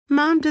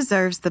Mom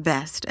deserves the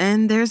best,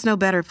 and there's no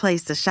better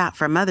place to shop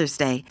for Mother's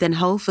Day than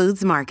Whole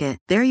Foods Market.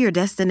 They're your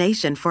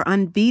destination for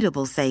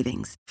unbeatable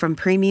savings, from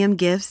premium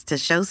gifts to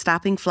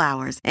show-stopping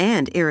flowers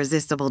and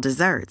irresistible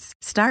desserts.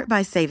 Start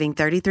by saving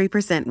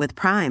 33% with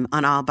Prime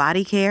on all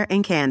body care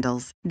and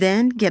candles.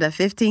 Then get a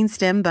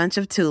 15-stem bunch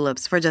of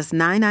tulips for just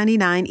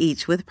 $9.99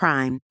 each with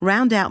Prime.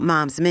 Round out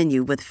Mom's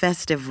menu with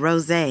festive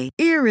rosé,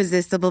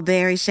 irresistible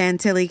berry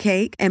chantilly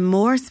cake, and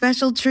more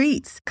special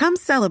treats. Come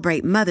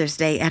celebrate Mother's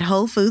Day at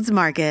Whole Foods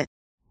Market.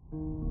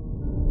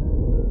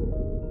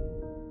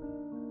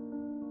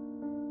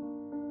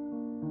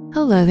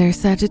 Hello there,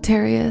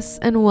 Sagittarius,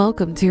 and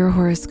welcome to your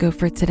horoscope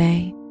for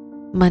today,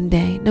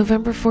 Monday,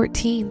 November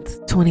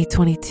 14th,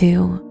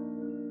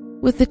 2022.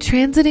 With the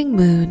transiting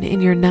moon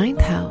in your 9th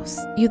house,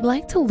 you'd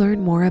like to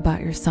learn more about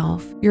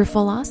yourself, your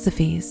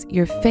philosophies,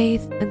 your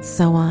faith, and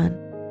so on.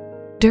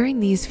 During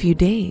these few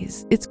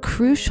days, it's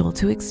crucial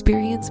to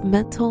experience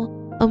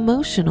mental,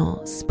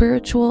 emotional,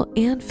 spiritual,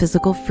 and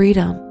physical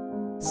freedom.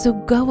 So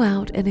go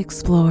out and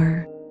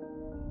explore.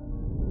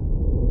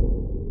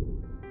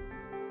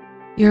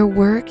 Your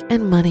work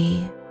and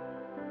money.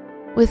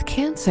 With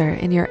Cancer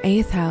in your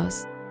 8th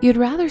house, you'd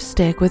rather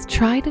stick with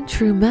tried and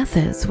true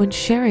methods when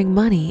sharing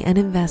money and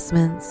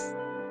investments.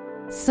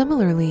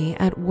 Similarly,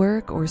 at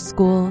work or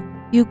school,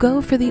 you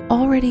go for the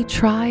already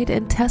tried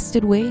and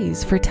tested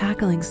ways for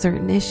tackling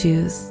certain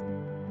issues.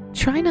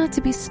 Try not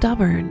to be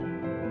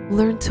stubborn.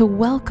 Learn to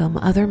welcome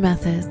other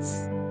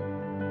methods.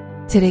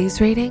 Today's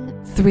rating,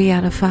 3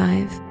 out of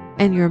 5,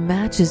 and your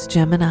match is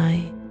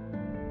Gemini.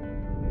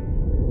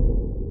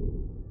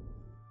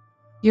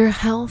 Your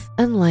health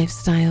and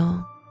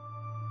lifestyle.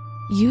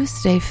 You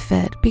stay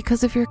fit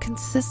because of your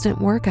consistent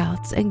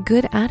workouts and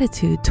good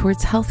attitude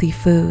towards healthy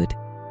food.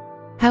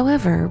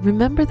 However,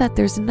 remember that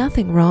there's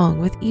nothing wrong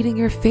with eating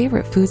your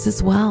favorite foods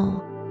as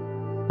well.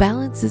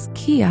 Balance is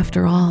key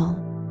after all.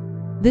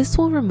 This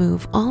will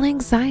remove all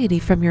anxiety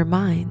from your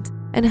mind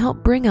and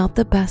help bring out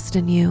the best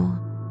in you.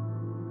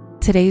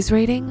 Today's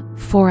rating,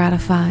 4 out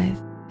of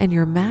 5, and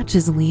your match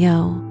is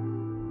Leo.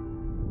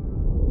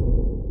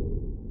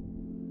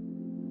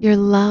 Your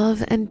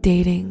love and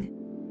dating.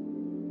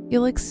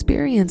 You'll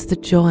experience the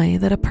joy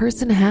that a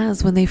person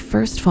has when they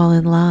first fall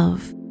in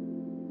love.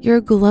 You're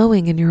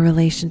glowing in your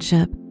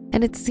relationship,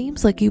 and it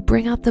seems like you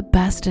bring out the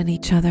best in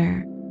each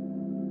other.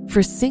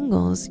 For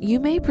singles, you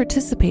may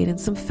participate in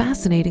some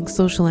fascinating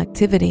social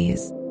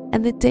activities,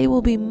 and the day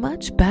will be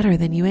much better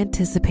than you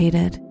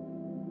anticipated.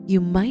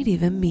 You might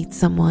even meet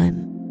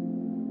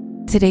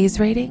someone. Today's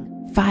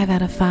rating, 5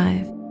 out of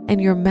 5, and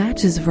your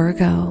match is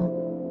Virgo.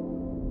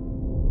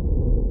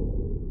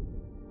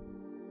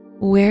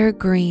 Wear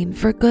green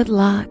for good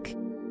luck.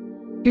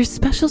 Your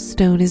special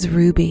stone is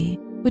ruby,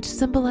 which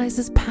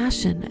symbolizes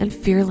passion and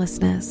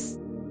fearlessness.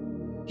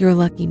 Your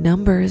lucky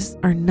numbers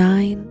are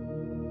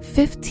 9,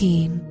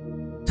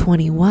 15,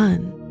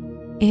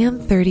 21,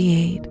 and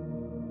 38.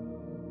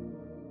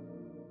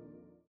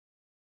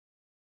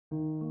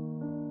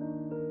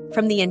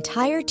 From the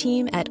entire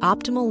team at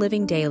Optimal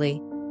Living Daily,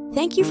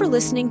 thank you for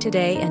listening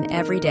today and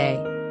every day.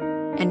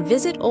 And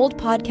visit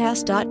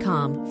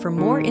oldpodcast.com for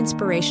more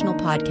inspirational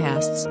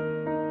podcasts.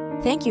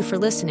 Thank you for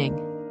listening.